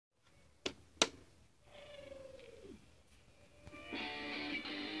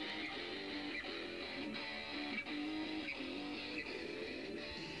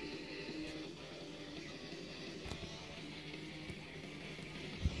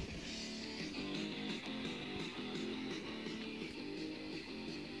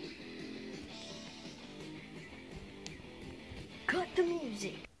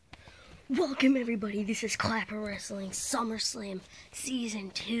Welcome everybody, this is Clapper Wrestling Summerslam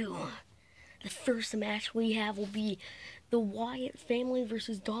Season 2. The first match we have will be the Wyatt family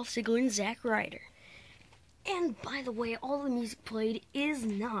versus Dolph Ziggler and Zack Ryder. And by the way, all the music played is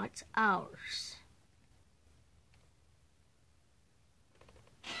not ours.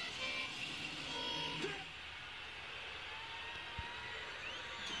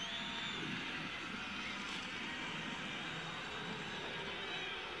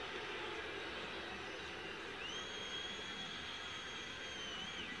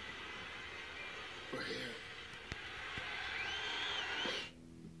 We're here.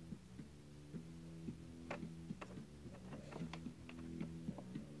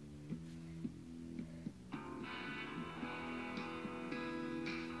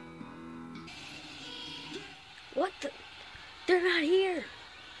 What the? They're not here.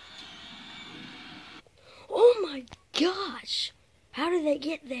 Oh my gosh. How did they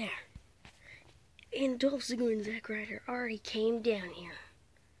get there? And Dolph Ziggler and Zack Ryder already came down here.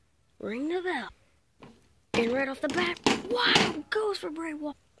 Ring the bell. And right off the bat, wow, goes for Bray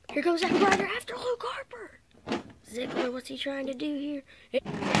Wyatt. Here comes Zack Ryder after Luke Harper. Ziggler, what's he trying to do here?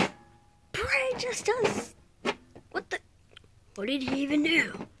 Bray just does. What the? What did he even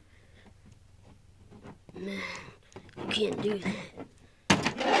do? Man, you can't do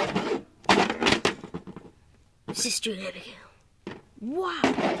that. Sister Abigail. Wow,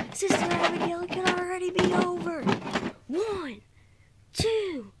 Sister Abigail could already be over. 1,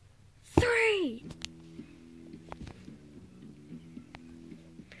 2, 3.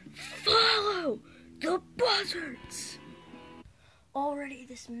 Follow the buzzards. Already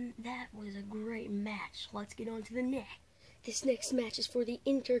that was a great match. Let's get on to the next. This next match is for the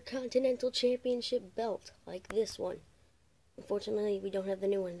Intercontinental Championship belt, like this one. Unfortunately, we don't have the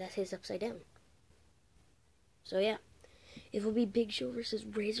new one. That is upside down. So yeah, it will be Big Show versus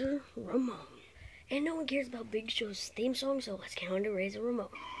Razor Ramon. And no one cares about Big Show's theme song, so let's get on to Razor Ramon.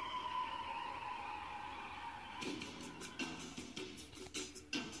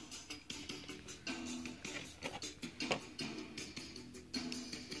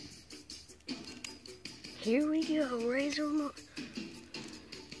 Here we go, Razor Ramon.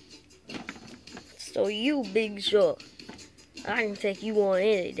 So you, Big Show, I can take you on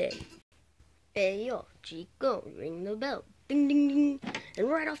any day. Hey yo, Chico, ring the bell. Ding ding ding. And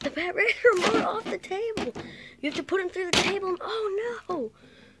right off the bat, Razor Ramon off the table. You have to put him through the table and oh no.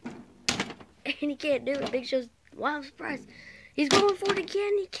 And he can't do it. Big Show's wild surprise. He's going for it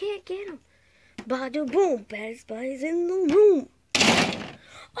again, he can't get him. Bada boom, baddest body's in the room.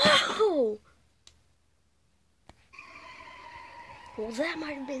 Oh! Well, that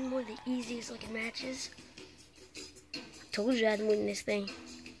might have been one of the easiest looking matches. I told you I'd win this thing.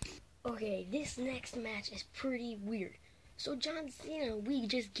 Okay, this next match is pretty weird. So John Cena, we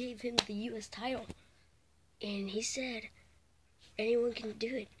just gave him the US title. And he said, anyone can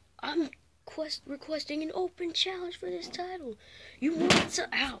do it. I'm requesting an open challenge for this title. You want some?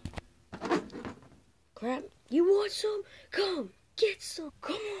 Ow. Crap. You want some? Come, get some.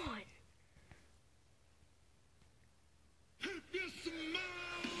 Come on.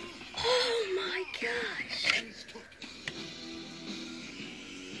 Oh my gosh!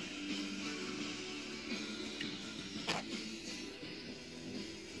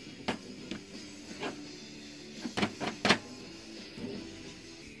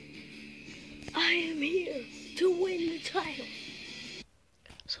 I am here to win the title.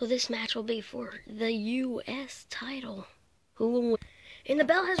 So this match will be for the US title. Who will win? And the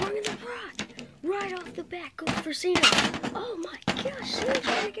bell has rung in the front. Right off the bat goes for Cena. Oh my gosh, Cena's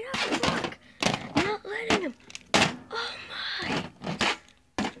trying to get out the rock. Not letting him. Oh my.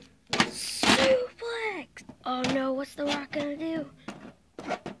 Suplex. Oh no, what's the Rock gonna do?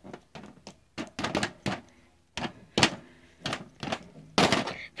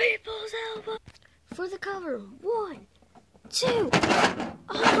 People's elbow. For the cover. 1, 2.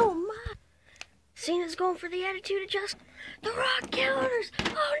 Oh my. Cena's going for the attitude adjustment. The Rock counters. Oh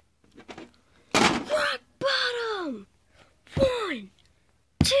no. Rock bottom! 1,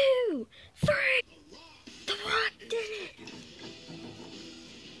 2, 3! The Rock did it!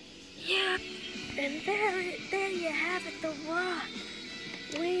 Yeah! And there you have it, The Rock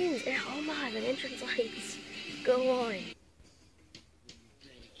wins! And oh my, the entrance lights go on.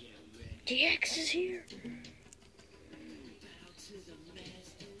 DX is here!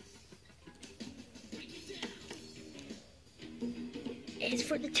 It's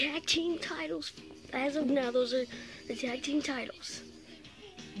for the tag team titles. As of now, those are the tag team titles.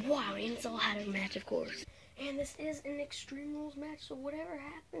 Wow, and it's all ladder match, of course. And this is an Extreme Rules match, so whatever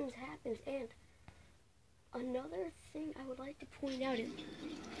happens, happens. And another thing I would like to point out is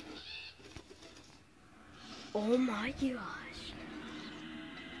Oh my gosh.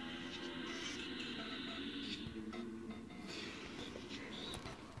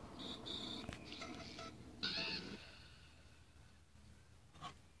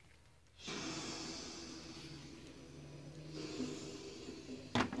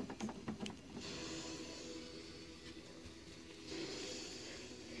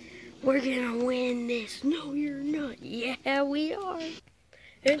 We're gonna win this. No, you're not. Yeah, we are.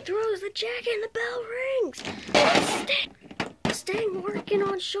 And throws the jacket and the bell rings. Sting working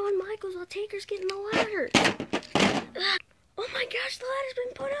on Shawn Michaels while Taker's getting the ladder. Oh my gosh, the ladder's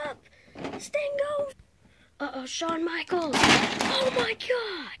been put up. Sting goes. Uh-oh, Shawn Michaels. Oh my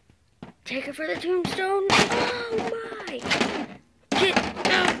god. Taker for the tombstone. Oh my. Get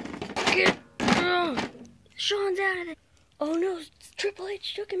out. Get out. Shawn's out of it. Oh no, Triple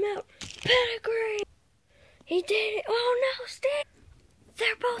H took him out. Pedigree. He did it. Oh no, Sting.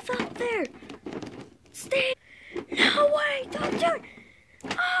 They're both up there. Sting. No way. Don't do it.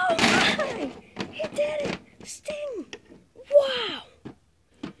 Oh my. He did it. Sting. Wow.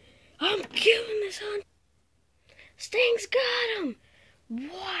 I'm killing this hunt. Sting's got him.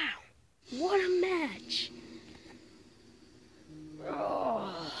 Wow. What a match.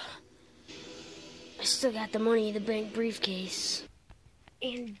 Oh. I still got the Money in the Bank briefcase.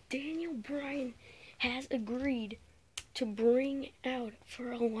 And Daniel Bryan has agreed to bring out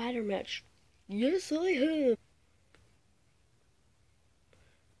for a ladder match. Yes, I have.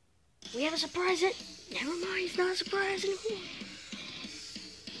 We have a surprise it. Never mind, it's not a surprise anymore.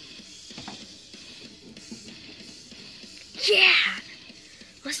 Yeah!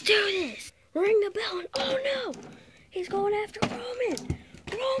 Let's do this! Ring the bell and oh no! He's going after Roman!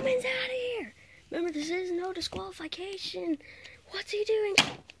 Roman's out of here! Remember, this is no disqualification. What's he doing?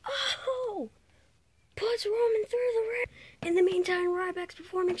 Oh! Puts Roman through the ring. In the meantime, Ryback's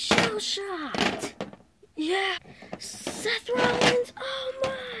performing Shell Shocked. Yeah. Seth Rollins. Oh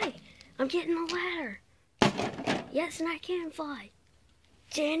my. I'm getting the ladder. Yes, and I can fly.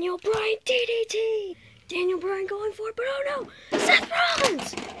 Daniel Bryan DDT. Daniel Bryan going for it, but oh no. Seth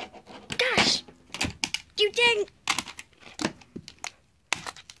Rollins. Gosh. You didn't.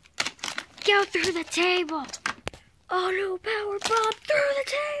 Go through the table. Oh no, power bomb through the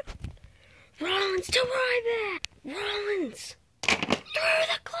table. Rollins to Ryback. Rollins through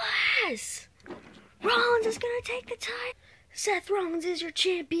the glass. Rollins is gonna take the title. Seth Rollins is your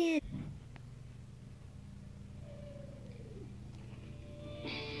champion.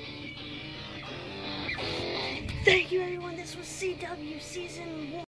 Thank you everyone. This was CW Season 1.